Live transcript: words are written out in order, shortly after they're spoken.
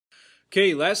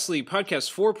Okay, lastly,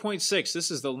 podcast 4.6.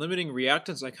 This is the limiting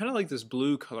reactants. I kind of like this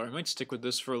blue color. I might stick with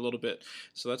this for a little bit,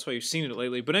 so that's why you've seen it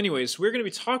lately. But anyways, we're going to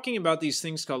be talking about these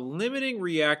things called limiting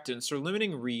reactants, or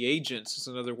limiting reagents is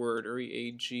another word, or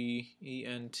reagents.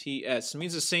 It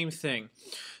means the same thing.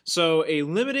 So a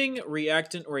limiting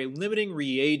reactant or a limiting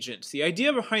reagent. The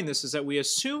idea behind this is that we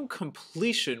assume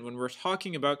completion when we're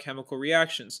talking about chemical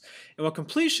reactions. And what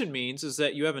completion means is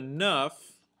that you have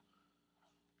enough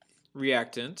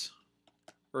reactant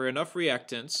or enough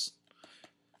reactants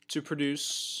to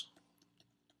produce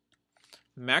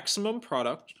maximum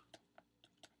product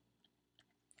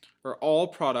or all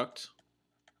product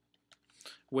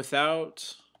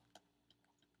without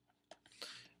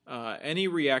any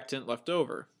reactant left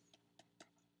over.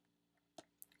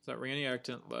 Without any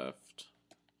reactant left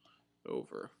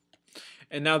over.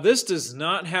 And now this does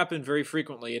not happen very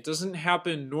frequently. It doesn't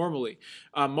happen normally.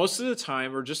 Most of the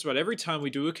time, or just about every time we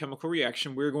do a chemical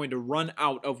reaction, we're going to run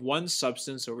out of one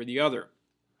substance over the other.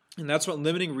 And that's what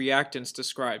limiting reactants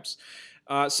describes.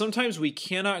 Sometimes we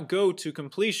cannot go to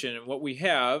completion, and what we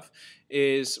have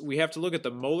is we have to look at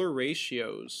the molar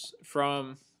ratios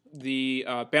from the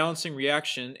balancing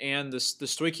reaction and the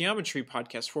stoichiometry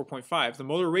podcast 4.5. The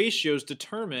molar ratios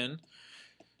determine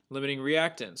limiting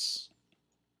reactants.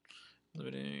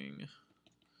 I'm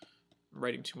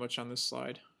writing too much on this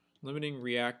slide. Limiting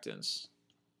reactants.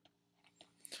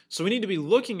 So we need to be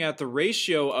looking at the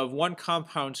ratio of one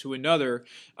compound to another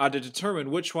to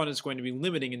determine which one is going to be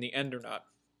limiting in the end or not.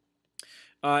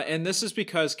 And this is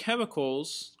because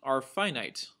chemicals are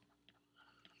finite.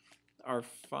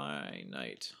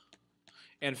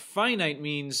 And finite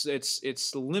means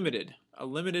it's limited, a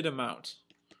limited amount.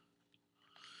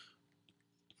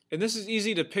 And this is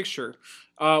easy to picture.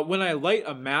 When I light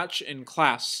a match in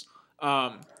class,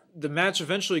 the match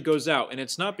eventually goes out, and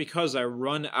it's not because I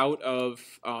run out of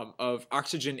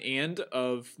oxygen and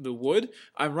of the wood.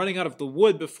 I'm running out of the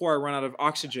wood before I run out of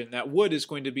oxygen. That wood is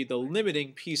going to be the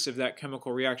limiting piece of that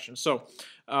chemical reaction. So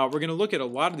we're going to look at a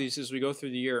lot of these as we go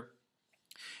through the year.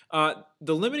 The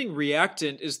limiting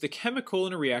reactant is the chemical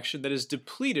in a reaction that is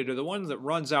depleted, or the one that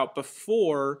runs out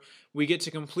before we get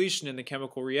to completion in the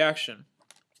chemical reaction.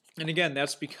 And again,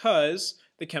 that's because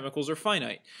the chemicals are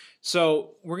finite.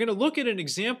 So we're going to look at an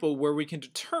example where we can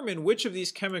determine which of these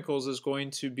chemicals is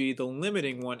going to be the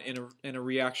limiting one in a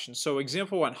reaction. So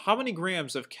example 1, how many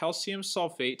grams of calcium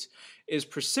sulfate is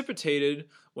precipitated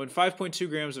when 5.2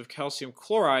 grams of calcium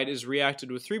chloride is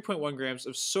reacted with 3.1 grams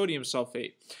of sodium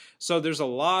sulfate? So there's a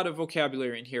lot of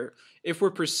vocabulary in here. If we're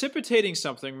precipitating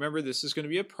something, remember this is going to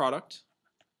be a product.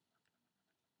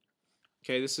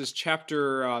 Okay, this is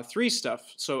chapter 3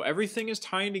 stuff, so everything is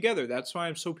tying together. That's why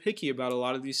I'm so picky about a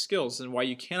lot of these skills and why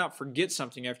you cannot forget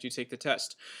something after you take the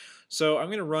test. So I'm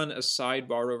going to run a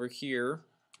sidebar over here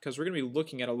because we're going to be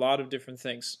looking at a lot of different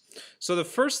things. So the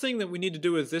first thing that we need to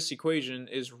do with this equation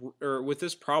is, or with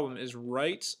this problem, is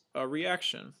write a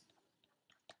reaction.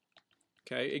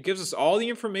 Okay, it gives us all the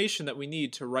information that we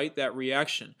need to write that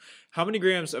reaction. How many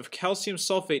grams of calcium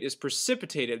sulfate is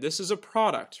precipitated? This is a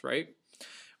product, right?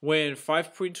 When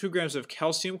 5.2 grams of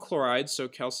calcium chloride, so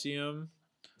calcium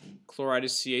chloride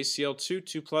is CaCl2,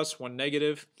 2 plus, 1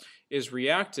 negative, is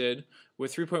reacted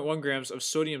with 3.1 grams of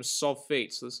sodium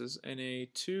sulfate. So this is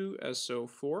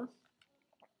Na2SO4.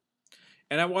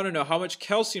 And I want to know how much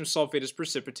calcium sulfate is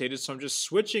precipitated, so I'm just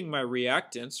switching my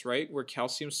reactants, right, where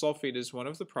calcium sulfate is one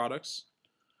of the products.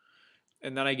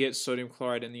 And then I get sodium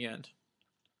chloride in the end.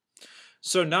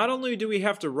 So not only do we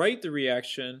have to write the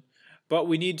reaction, but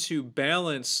we need to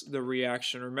balance the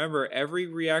reaction. Remember, every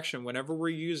reaction, whenever we're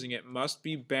using it, must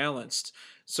be balanced.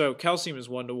 So calcium is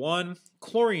 1 to 1.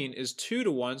 Chlorine is 2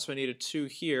 to 1, so I need a 2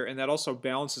 here, and that also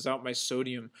balances out my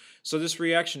sodium. So this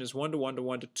reaction is 1 to 1 to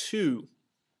 1 to 2.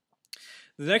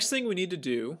 The next thing we need to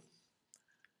do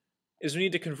is we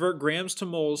need to convert grams to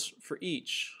moles for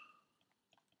each.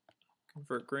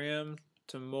 Convert gram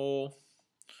to mole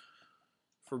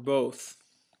for both.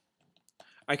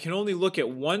 I can only look at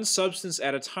one substance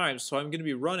at a time, so I'm going to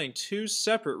be running 2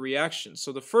 separate reactions.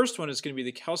 So the first one is going to be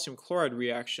the calcium chloride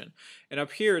reaction. And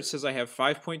up here it says I have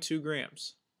 5.2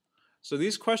 grams. So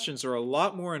these questions are a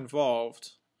lot more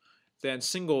involved than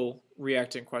single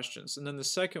reactant questions. And then the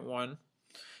second one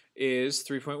is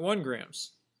 3.1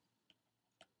 grams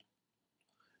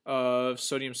of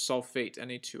sodium sulfate,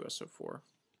 Na2SO4.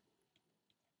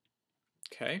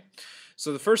 Okay,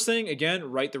 so the first thing, again,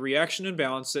 write the reaction and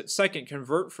balance it. Second,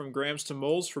 convert from grams to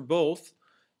moles for both.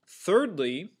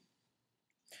 Thirdly,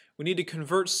 we need to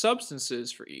convert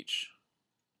substances for each.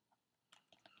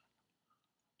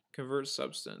 Convert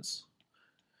substance.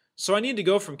 So I need to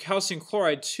go from calcium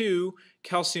chloride to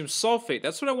calcium sulfate.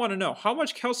 That's what I want to know. How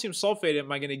much calcium sulfate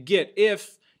am I going to get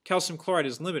if calcium chloride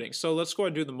is limiting? So let's go ahead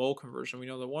and do the mole conversion. We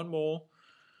know that 1 mole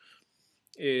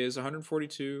is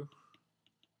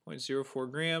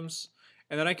 142.04 grams.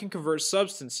 And then I can convert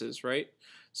substances, right?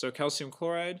 So calcium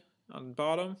chloride on the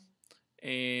bottom,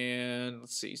 and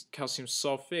let's see, calcium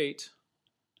sulfate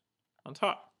on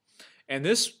top. And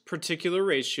this particular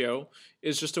ratio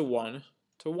is just a 1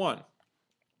 to 1.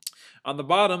 On the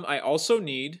bottom, I also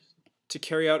need to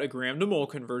carry out a gram to mole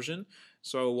conversion.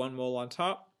 So 1 mole on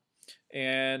top.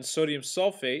 And sodium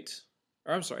sulfate,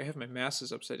 or I'm sorry, I have my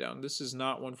masses upside down. This is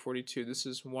not 142. This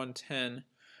is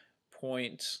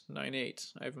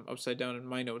 110.98. I have them upside down in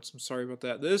my notes. I'm sorry about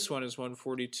that. This one is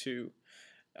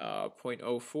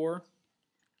 142.04.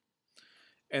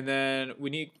 And then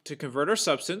we need to convert our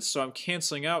substance. So I'm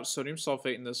canceling out sodium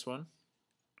sulfate in this one.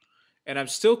 And I'm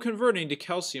still converting to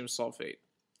calcium sulfate.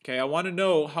 Okay, I want to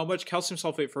know how much calcium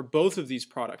sulfate for both of these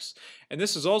products. And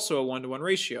this is also a 1 to 1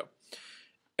 ratio.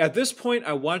 At this point,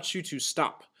 I want you to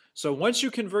stop. So once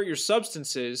you convert your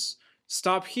substances,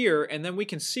 stop here, and then we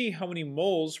can see how many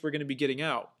moles we're going to be getting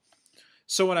out.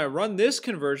 So when I run this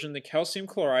conversion, the calcium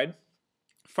chloride,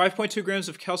 5.2 grams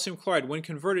of calcium chloride when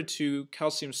converted to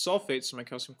calcium sulfate, so my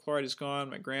calcium chloride is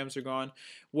gone, my grams are gone,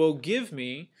 will give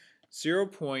me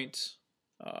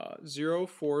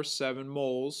 0.047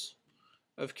 moles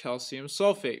of calcium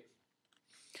sulfate.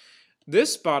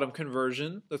 This bottom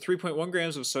conversion, the 3.1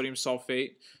 grams of sodium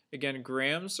sulfate, again,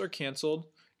 grams are canceled,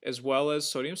 as well as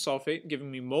sodium sulfate,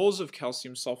 giving me moles of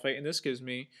calcium sulfate, and this gives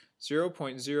me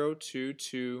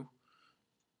 0.022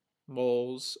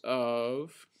 moles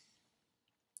of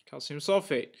calcium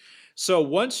sulfate. So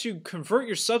once you convert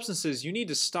your substances, you need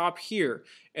to stop here,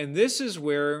 and this is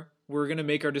where we're going to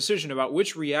make our decision about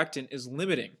which reactant is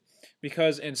limiting,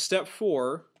 because in step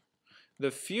 4, the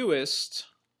fewest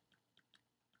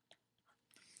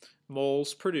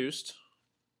moles produced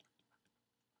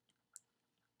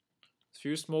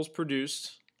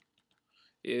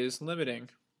is limiting.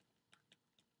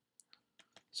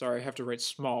 Sorry, I have to write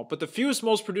small, but the fewest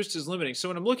moles produced is limiting. So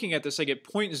when I'm looking at this, I get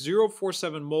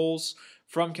 0.047 moles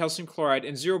from calcium chloride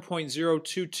and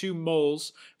 0.022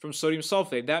 moles from sodium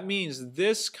sulfate. That means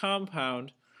this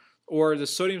compound, or the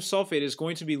sodium sulfate, is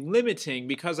going to be limiting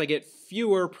because I get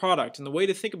fewer product. And the way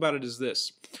to think about it is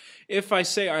this. If I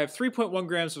say I have 3.1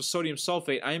 grams of sodium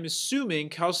sulfate, I am assuming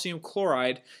calcium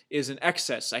chloride is in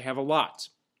excess. I have a lot.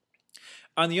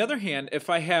 On the other hand, if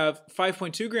I have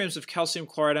 5.2 grams of calcium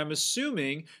chloride, I'm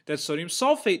assuming that sodium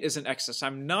sulfate is in excess.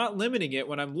 I'm not limiting it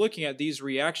when I'm looking at these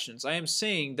reactions. I am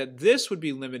saying that this would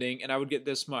be limiting and I would get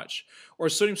this much. Or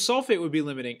sodium sulfate would be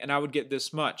limiting and I would get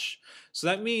this much. So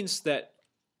that means that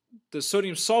the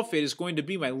sodium sulfate is going to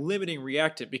be my limiting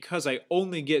reactant because I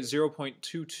only get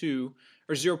 0.22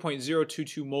 or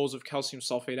 0.022 moles of calcium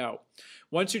sulfate out.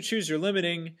 Once you choose your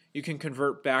limiting, you can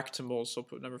convert back to moles. So I'll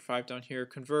put number 5 down here,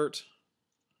 convert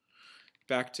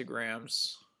back to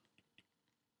grams.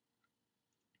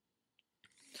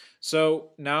 So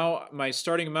now my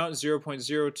starting amount is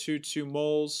 0.022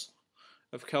 moles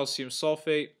of calcium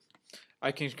sulfate.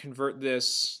 I can convert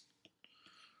this.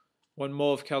 1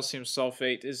 mole of calcium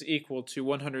sulfate is equal to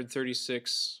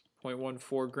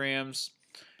 136.14 grams.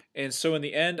 And so in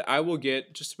the end, I will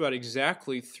get just about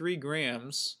exactly 3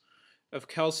 grams of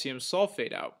calcium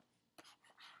sulfate out.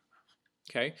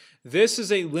 Okay, this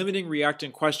is a limiting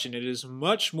reactant question. It is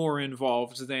much more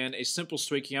involved than a simple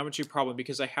stoichiometry problem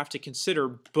because I have to consider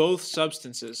both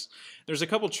substances. There's a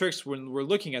couple tricks when we're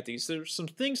looking at these. There's some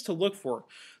things to look for.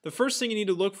 The first thing you need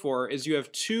to look for is you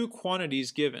have 2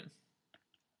 quantities given.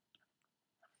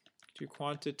 2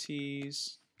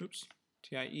 quantities, oops,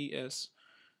 T-I-E-S.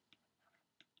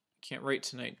 Can't write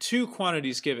tonight. 2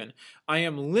 quantities given. I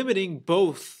am limiting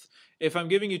both. If I'm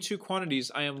giving you 2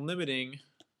 quantities, I am limiting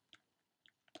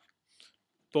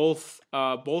both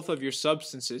of your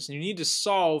substances. And you need to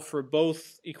solve for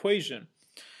both equation.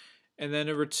 And then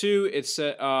number 2, it's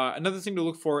another thing to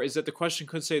look for is that the question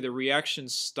could say the reaction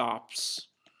stops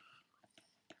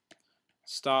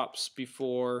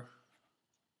before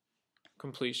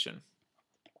completion.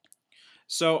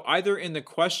 So either in the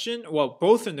question, well,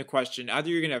 both in the question, either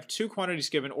you're going to have 2 quantities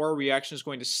given or a reaction is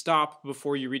going to stop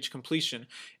before you reach completion.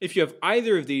 If you have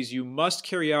either of these, you must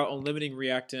carry out a limiting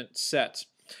reactant set.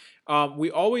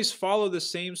 We always follow the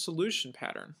same solution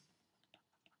pattern.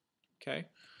 Okay,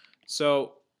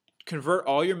 so convert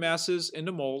all your masses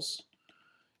into moles,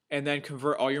 and then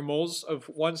convert all your moles of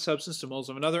one substance to moles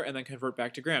of another, and then convert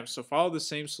back to grams. So follow the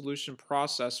same solution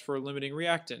process for a limiting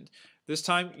reactant. This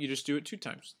time, you just do it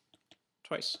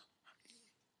twice.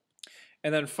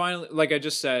 And then finally, like I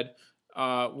just said,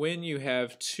 when you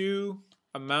have two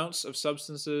amounts of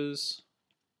substances,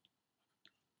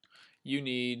 you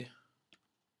need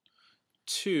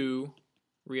two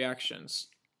reactions,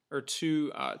 or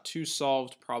two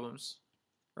solved problems,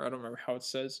 or I don't remember how it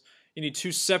says. You need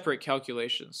two separate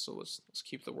calculations. So let's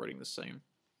keep the wording the same.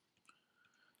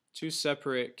 Two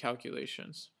separate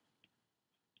calculations.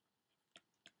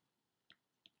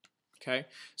 Okay,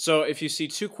 so if you see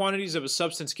two quantities of a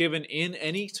substance given in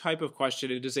any type of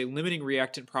question, it is a limiting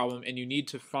reactant problem, and you need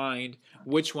to find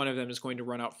which one of them is going to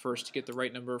run out first to get the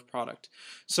right number of product.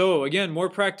 So again, more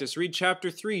practice. Read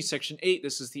chapter 3, section 8.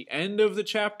 This is the end of the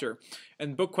chapter.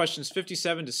 And book questions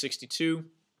 57 to 62.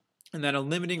 And then a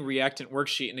limiting reactant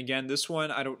worksheet. And again, this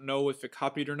one, I don't know if it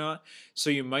copied or not, so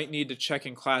you might need to check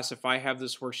in class if I have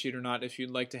this worksheet or not, if you'd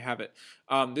like to have it.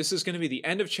 This is going to be the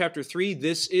end of chapter 3.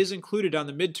 This is included on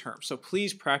the midterm, so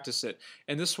please practice it.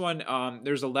 And this one,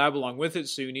 there's a lab along with it,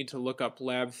 so you need to look up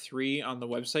lab 3 on the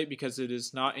website because it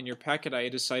is not in your packet. I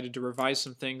decided to revise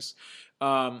some things.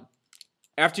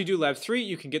 After you do lab 3,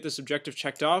 you can get this objective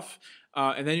checked off,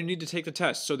 and then you need to take the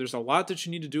test. So there's a lot that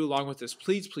you need to do along with this.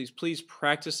 Please, please, please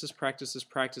practice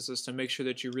this to make sure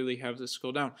that you really have this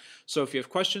skill down. So if you have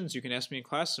questions, you can ask me in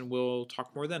class, and we'll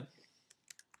talk more then.